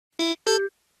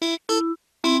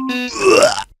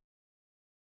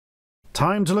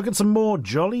Time to look at some more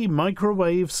jolly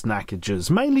microwave snackages,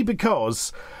 mainly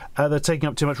because they're taking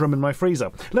up too much room in my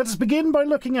freezer. Let us begin by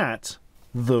looking at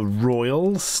the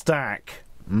Royal Stack.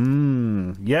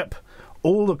 Yep.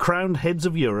 All the crowned heads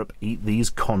of Europe eat these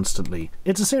constantly.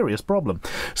 It's a serious problem.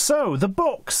 So, the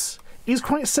box is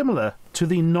quite similar to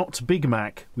the Not Big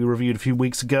Mac we reviewed a few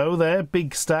weeks ago there.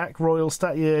 Big Stack, Royal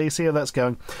Stack, yeah, you see how that's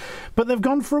going. But they've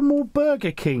gone for a more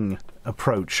Burger King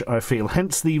approach, I feel.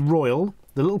 Hence the Royal,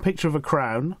 the little picture of a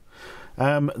crown,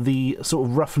 the sort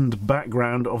of roughened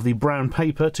background of the brown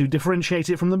paper to differentiate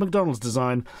it from the McDonald's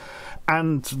design,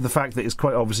 and the fact that it's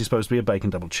quite obviously supposed to be a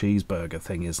bacon-double-cheeseburger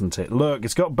thing, isn't it? Look,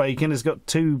 it's got bacon, it's got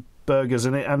 2 burgers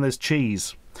in it, and there's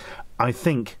cheese. I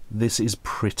think this is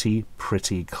pretty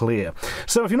clear.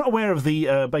 So if you're not aware of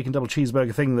the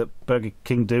bacon-double-cheeseburger thing that Burger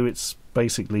King do, it's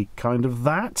basically kind of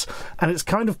that, and it's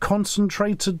kind of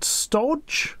concentrated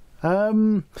stodge.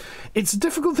 It's a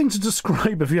difficult thing to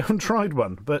describe if you haven't tried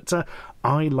one, but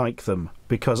I like them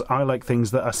because I like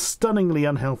things that are stunningly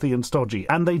unhealthy and stodgy,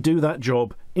 and they do that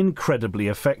job incredibly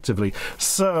effectively.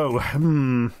 So,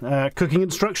 cooking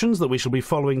instructions that we shall be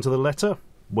following to the letter?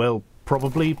 Well,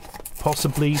 probably,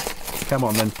 possibly. Come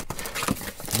on then.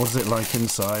 What is it like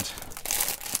inside?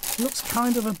 Looks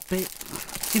kind of a bit...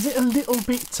 Is it a little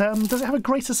bit... does it have a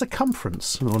greater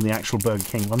circumference than on the actual Burger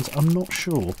King ones? I'm not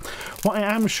sure. What I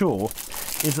am sure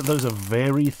is that those are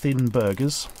very thin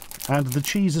burgers, and the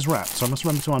cheese is wrapped, so I must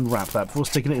remember to unwrap that before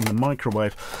sticking it in the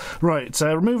microwave. Right,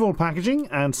 remove all packaging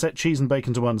and set cheese and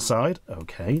bacon to one side.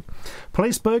 Okay.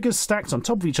 Place burgers stacked on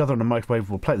top of each other on a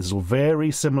microwavable plate. This is all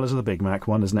very similar to the Big Mac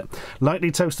one, isn't it?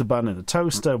 Lightly toast a bun in a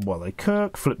toaster while they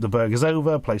cook. Flip the burgers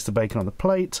over. Place the bacon on the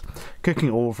plate. Cooking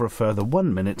all for a further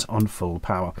 1 minute on full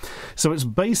power. So it's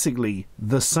basically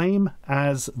the same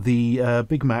as the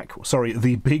Big Mac, sorry,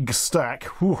 the Big Stack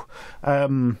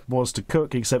was to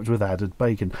cook, except with added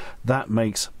bacon. That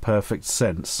makes perfect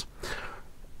sense.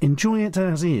 Enjoy it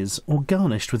as is, or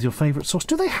garnished with your favourite sauce.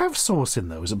 Do they have sauce in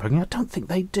those at Burger King? I don't think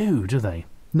they do they?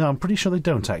 No, I'm pretty sure they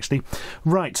don't, actually.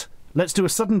 Right, let's do a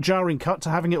sudden jarring cut to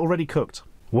having it already cooked.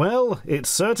 Well, it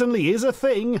certainly is a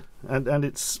thing, and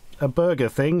it's a burger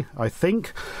thing, I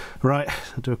think. Right,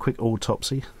 I'll do a quick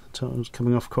autopsy. It's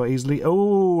coming off quite easily.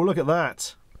 Oh, look at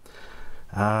that.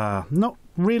 Not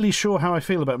really sure how I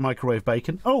feel about microwave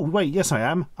bacon. Oh, wait, yes I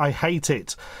am. I hate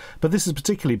it. But this is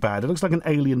particularly bad. It looks like an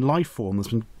alien life form that's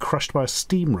been crushed by a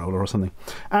steamroller or something.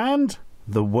 And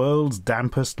the world's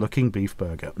dampest looking beef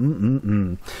burger.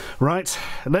 Right,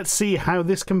 let's see how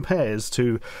this compares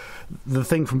to the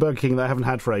thing from Burger King that I haven't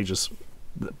had for ages.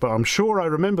 But I'm sure I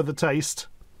remember the taste.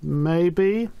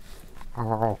 Maybe.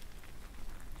 Oh.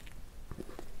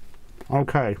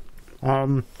 Okay.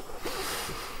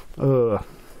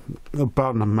 A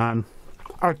bun, man.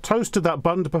 I toasted that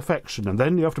bun to perfection, and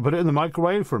then you have to put it in the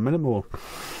microwave for a minute more.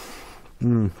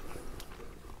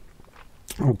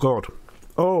 Oh, God.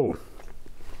 Oh.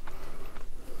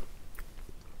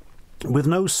 With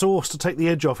no sauce to take the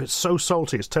edge off, it's so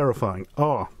salty, it's terrifying.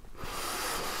 Oh.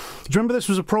 Do you remember this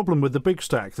was a problem with the Big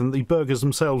Stack, and the burgers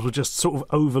themselves were just sort of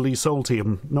overly salty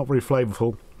and not very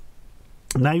flavourful?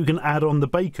 Now you can add on the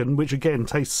bacon, which again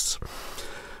tastes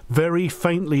very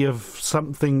faintly of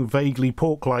something vaguely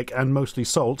pork-like and mostly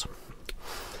salt.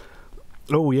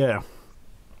 Oh, yeah.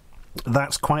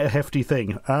 That's quite a hefty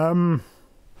thing.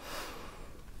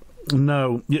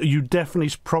 No, you definitely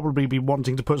should probably be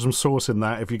wanting to put some sauce in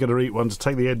that if you're going to eat one to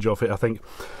take the edge off it, I think.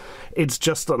 It's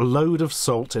just a load of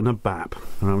salt in a bap.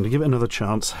 I'm going to give it another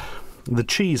chance. The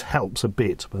cheese helps a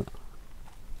bit, but...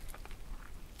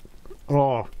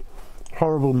 Oh,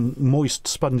 horrible, moist,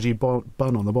 spongy bun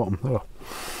on the bottom. Oh.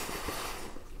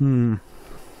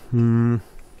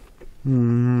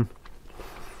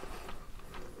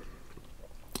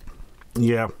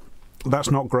 Yeah, that's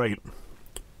not great.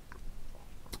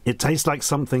 It tastes like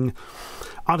something,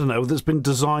 I don't know, that's been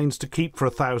designed to keep for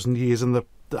 1,000 years in the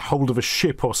hold of a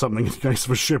ship or something in case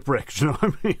of a shipwreck, do you know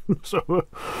what I mean? So,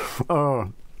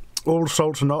 all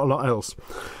salt and not a lot else.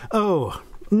 Oh,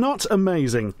 not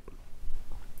amazing.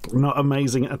 Not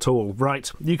amazing at all.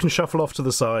 Right, you can shuffle off to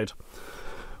the side.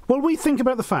 Well, we think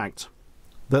about the fact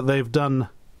that they've done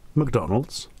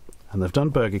McDonald's and they've done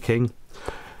Burger King.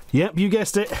 Yep, you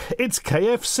guessed it. It's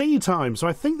KFC time. So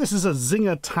I think this is a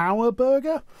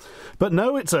Zinger-Tower-Burger. But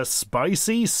no, it's a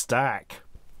spicy stack.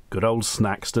 Good old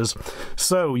Snacksters.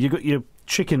 So you got your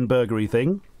chicken burgery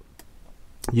thing.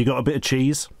 You got a bit of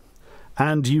cheese.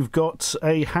 And you've got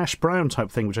a hash brown type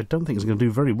thing, which I don't think is going to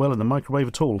do very well in the microwave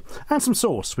at all. And some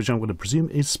sauce, which I'm going to presume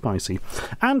is spicy.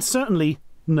 And certainly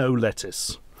no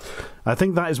lettuce. I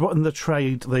think that is what in the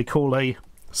trade they call a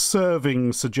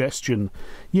serving suggestion.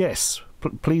 Yes,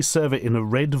 Please serve it in a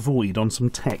red void on some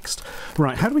text.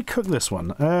 Right, how do we cook this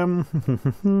one?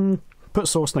 Put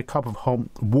sauce in a cup of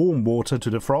warm water to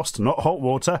defrost, not hot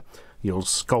water. You'll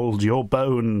scald your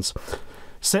bones.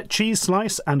 Set cheese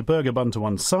slice and burger bun to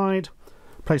one side.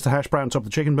 Place the hash brown on top of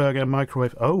the chicken burger.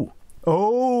 Microwave. Oh.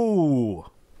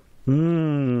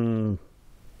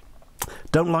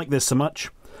 Don't like this so much.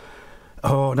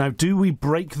 Oh, now do we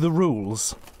break the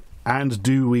rules? And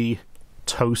do we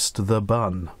toast the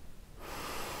bun?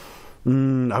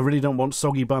 I really don't want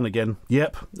soggy bun again.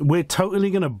 Yep, we're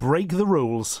totally going to break the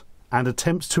rules and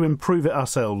attempt to improve it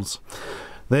ourselves.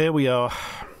 There we are.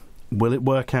 Will it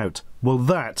work out? Well,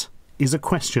 that is a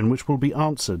question which will be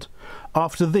answered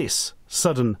after this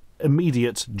sudden,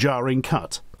 immediate, jarring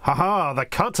cut. Haha, the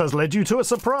cut has led you to a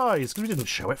surprise, because we didn't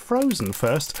show it frozen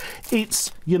first.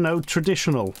 It's, you know,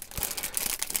 traditional.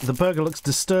 The burger looks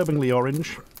disturbingly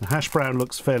orange. The hash brown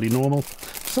looks fairly normal.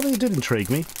 Something that did intrigue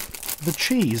me. The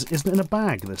cheese isn't in a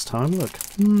bag this time, look.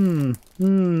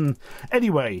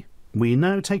 Anyway, we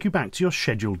now take you back to your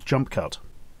scheduled jump cut.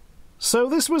 So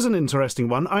this was an interesting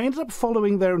one. I ended up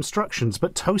following their instructions,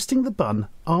 but toasting the bun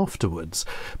afterwards.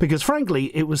 Because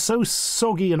frankly, it was so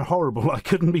soggy and horrible, I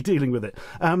couldn't be dealing with it.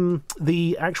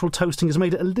 The actual toasting has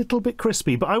made it a little bit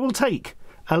crispy, but I will take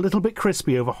a little bit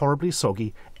crispy over horribly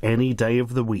soggy any day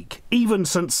of the week. Even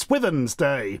St. Swithin's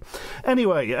Day.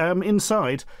 Anyway,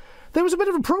 inside, there was a bit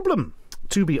of a problem,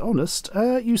 to be honest.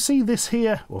 You see this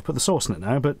here, well, I'll put the sauce in it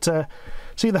now, but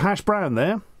see the hash brown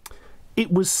there? It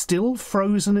was still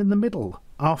frozen in the middle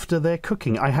after their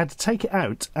cooking. I had to take it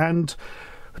out and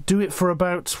do it for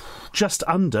about just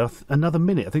under another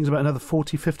minute. I think it's about another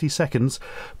 40-50 seconds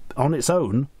on its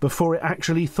own before it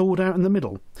actually thawed out in the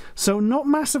middle. So not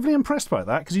massively impressed by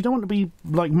that, because you don't want to be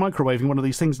like microwaving one of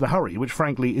these things in a hurry, which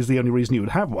frankly is the only reason you would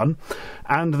have one,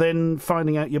 and then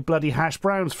finding out your bloody hash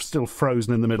brown's still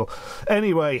frozen in the middle.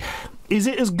 Anyway, is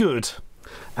it as good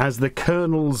as the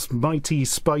Colonel's mighty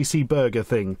spicy burger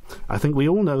thing? I think we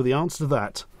all know the answer to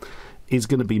that is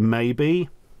going to be maybe.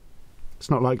 It's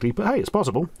not likely, but hey, it's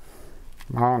possible.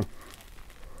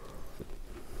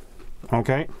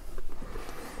 Okay.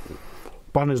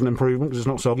 Bun is an improvement because it's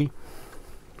not soggy.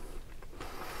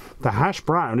 The hash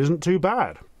brown isn't too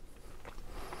bad.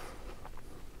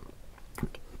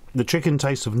 The chicken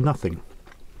tastes of nothing.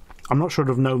 I'm not sure I'd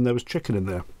have known there was chicken in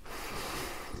there.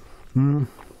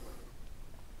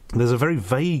 There's a very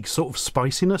vague sort of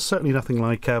spiciness, certainly nothing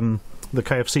like the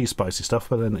KFC spicy stuff,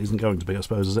 but then it isn't going to be, I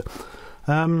suppose, is it?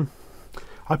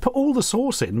 I put all the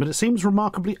sauce in, but it seems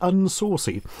remarkably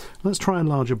unsaucy. Let's try a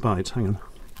larger bite. Hang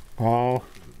on.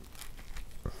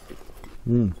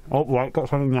 Oh, right, got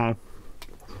something now.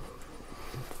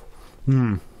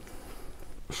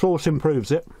 Sauce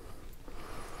improves it.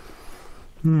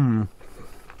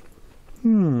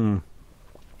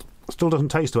 Still doesn't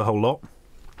taste a whole lot.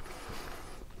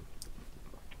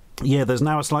 Yeah, there's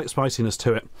now a slight spiciness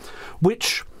to it,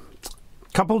 which,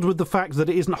 coupled with the fact that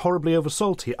it isn't horribly over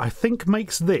salty, I think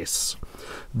makes this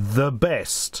the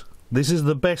best. This is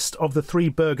the best of the 3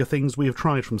 burger things we have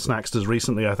tried from Snacksters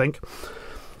recently, I think.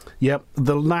 Yep,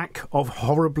 the lack of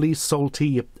horribly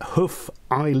salty hoof,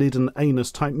 eyelid and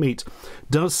anus type meat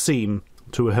does seem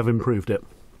to have improved it.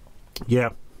 Yeah.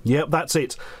 Yep, that's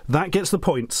it. That gets the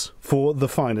points for the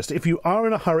finest. If you are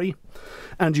in a hurry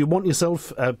and you want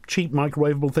yourself a cheap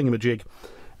microwavable thingamajig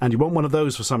and you want one of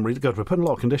those for some reason, God, we're putting a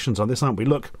lot of conditions on this, aren't we?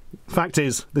 Look, fact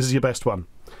is, this is your best one.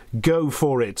 Go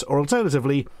for it. Or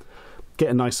alternatively, get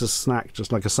a nicer snack,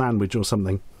 just like a sandwich or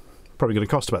something. Probably going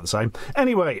to cost about the same.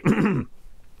 Anyway,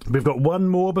 we've got one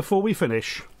more before we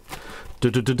finish.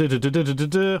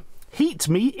 Heat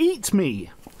me, eat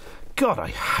me. God, I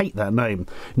hate that name.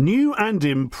 New and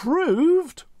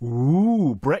improved.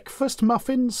 Ooh, breakfast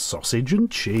muffins, sausage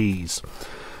and cheese.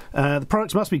 The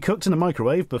products must be cooked in a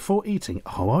microwave before eating.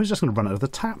 Oh, I was just going to run out of the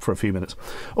tap for a few minutes.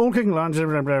 All cooking lines,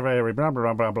 blah, blah, blah,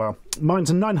 blah, blah, blah. Mine's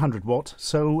a 900 watt,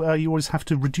 so you always have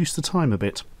to reduce the time a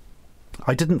bit.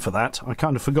 I didn't for that. I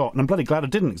kind of forgot, and I'm bloody glad I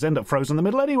didn't, because I end up frozen in the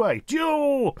middle anyway.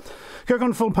 Cook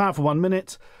on full power for 1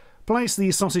 minute. Place the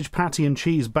sausage patty and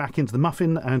cheese back into the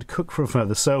muffin and cook for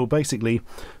further. So basically,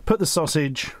 put the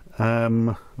sausage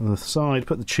on the side,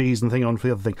 put the cheese and thing on for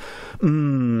the other thing.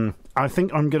 I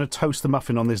think I'm going to toast the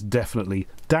muffin on this, definitely.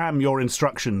 Damn your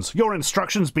instructions. Your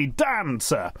instructions be damned,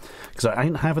 sir. Because I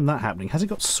ain't having that happening. Has it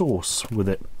got sauce with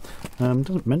it?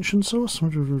 Doesn't mention sauce.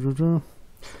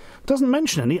 Doesn't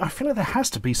mention any. I feel like there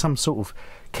has to be some sort of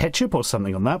ketchup or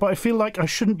something on that, but I feel like I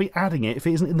shouldn't be adding it if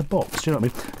it isn't in the box. Do you know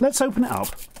what I mean? Let's open it up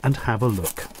and have a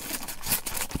look.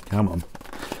 Come on.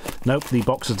 Nope, the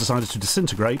box has decided to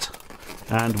disintegrate,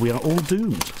 and we are all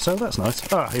doomed. So that's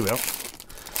nice. Ah, here we are.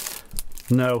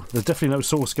 No, there's definitely no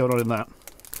sauce going on in that.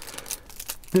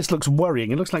 This looks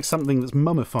worrying. It looks like something that's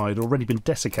mummified, already been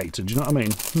desiccated. Do you know what I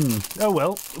mean? Oh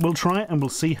well, we'll try it and we'll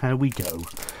see how we go.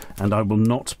 And I will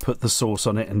not put the sauce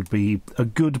on it and be a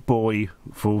good boy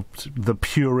for the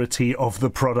purity of the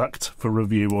product for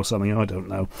review or something. I don't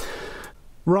know.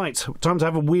 Right, time to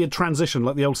have a weird transition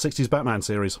like the old 60s Batman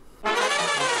series.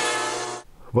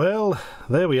 Well,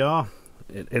 there we are.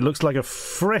 It looks like a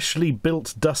freshly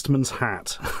built dustman's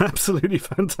hat. Absolutely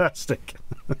fantastic.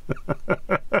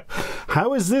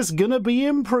 How is this going to be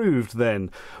improved then?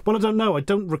 Well, I don't know. I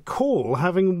don't recall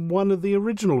having one of the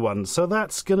original ones, so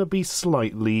that's going to be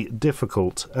slightly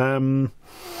difficult. I'm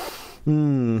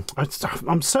certain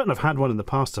I've had one in the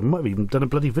past. I might have even done a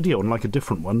bloody video on like a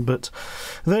different one, but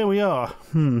there we are.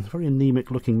 Very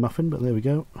anemic looking muffin, but there we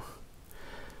go.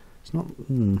 It's not...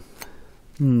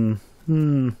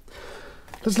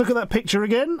 Let's look at that picture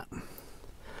again.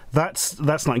 That's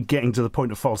like getting to the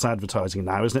point of false advertising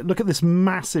now, isn't it? Look at this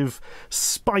massive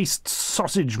spiced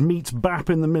sausage meat bap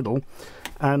in the middle,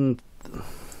 and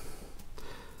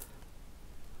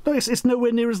no, it's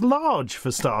nowhere near as large for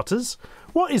starters.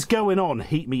 What is going on?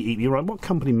 Heat me, eat me. Right, what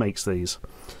company makes these?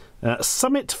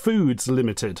 Summit Foods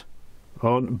Limited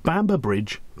on Bamber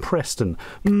Bridge, Preston.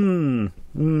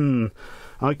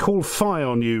 I call fire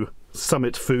on you,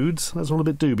 Summit Foods. That's all a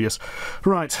bit dubious.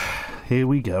 Right, here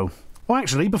we go. Well,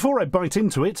 actually, before I bite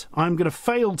into it, I'm going to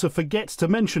fail to forget to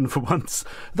mention for once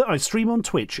that I stream on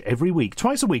Twitch every week.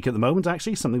 Twice a week at the moment,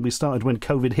 actually, something we started when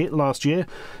COVID hit last year.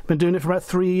 Been doing it for about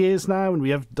 3 years now, and we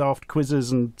have daft quizzes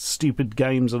and stupid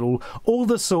games and all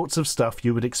the sorts of stuff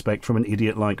you would expect from an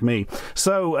idiot like me.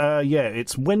 So, yeah,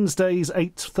 it's Wednesdays,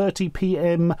 8:30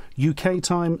 p.m. UK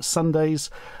time, Sundays,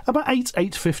 about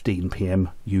 8:15 p.m.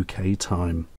 UK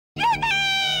time.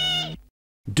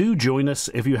 Do join us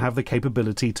if you have the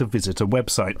capability to visit a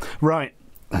website. Right,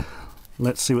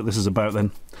 let's see what this is about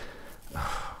then.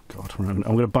 Oh, God, I'm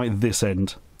going to bite this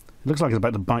end. It looks like it's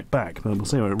about to bite back, but we'll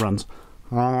see how it runs.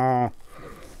 Well,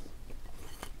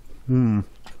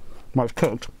 it's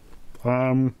cooked.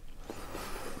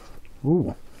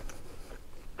 Ooh.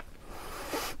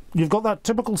 You've got that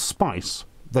typical spice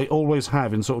they always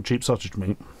have in sort of cheap sausage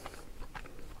meat.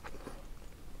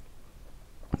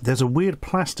 There's a weird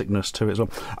plasticness to it as well.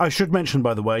 I should mention,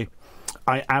 by the way,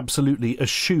 I absolutely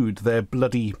eschewed their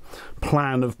bloody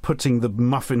plan of putting the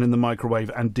muffin in the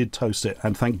microwave and did toast it,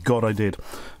 and thank God I did.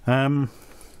 Oh,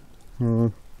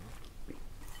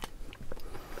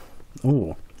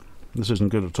 this isn't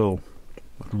good at all.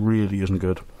 It really isn't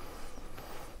good.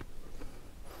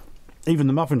 Even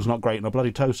the muffin's not great, and I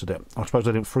bloody toasted it. I suppose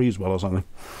I didn't freeze well or something.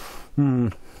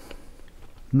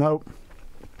 No.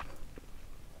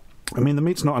 I mean, the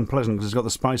meat's not unpleasant because it's got the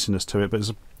spiciness to it, but there's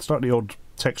a slightly odd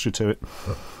texture to it.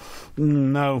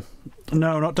 No,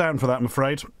 not down for that, I'm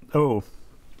afraid. Oh,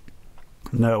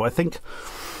 no, I think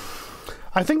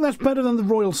that's better than the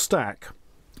Royal Stack,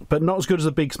 but not as good as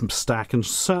the Big Stack, and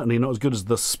certainly not as good as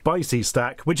the Spicy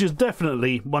Stack, which is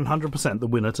definitely 100% the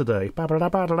winner today.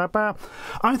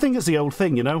 I think it's the old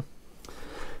thing, you know.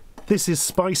 This is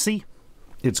spicy.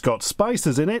 It's got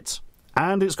spices in it.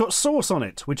 And it's got sauce on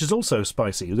it, which is also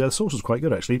spicy. The sauce is quite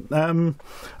good, actually.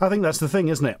 I think that's the thing,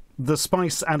 isn't it? The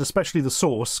spice, and especially the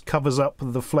sauce, covers up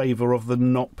the flavour of the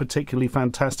not particularly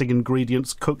fantastic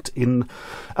ingredients cooked in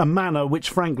a manner which,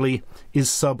 frankly, is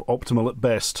suboptimal at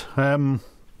best.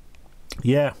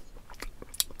 Yeah.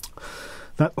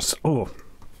 That's... Oh.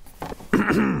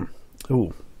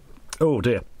 Oh,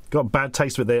 dear. Got a bad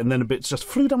taste of it there, and then a bit just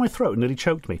flew down my throat and nearly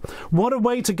choked me. What a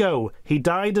way to go. He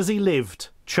died as he lived,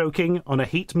 choking on a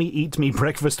heat-me-eat-me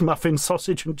breakfast muffin,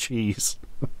 sausage and cheese.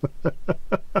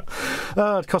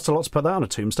 It costs a lot to put that on a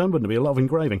tombstone, wouldn't it be? A lot of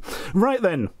engraving. Right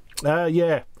then,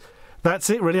 yeah, that's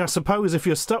it really. I suppose if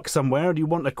you're stuck somewhere and you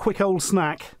want a quick old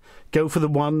snack, go for the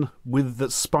one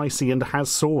that's spicy and has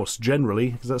sauce, generally,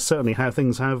 because that's certainly how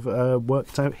things have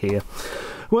worked out here.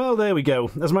 Well, there we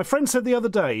go. As my friend said the other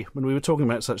day, when we were talking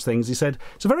about such things, he said,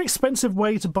 it's a very expensive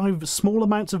way to buy small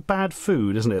amounts of bad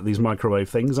food, isn't it, these microwave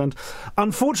things? And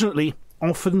unfortunately,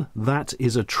 often that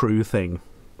is a true thing.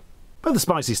 But the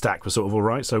Spicy Stack was sort of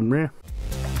alright, so yeah.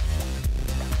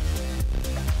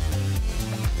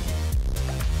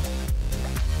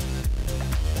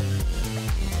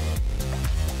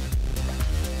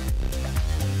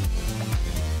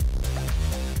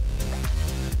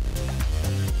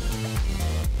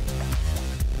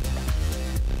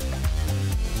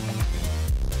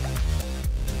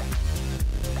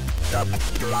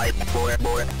 Subscribe for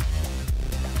more.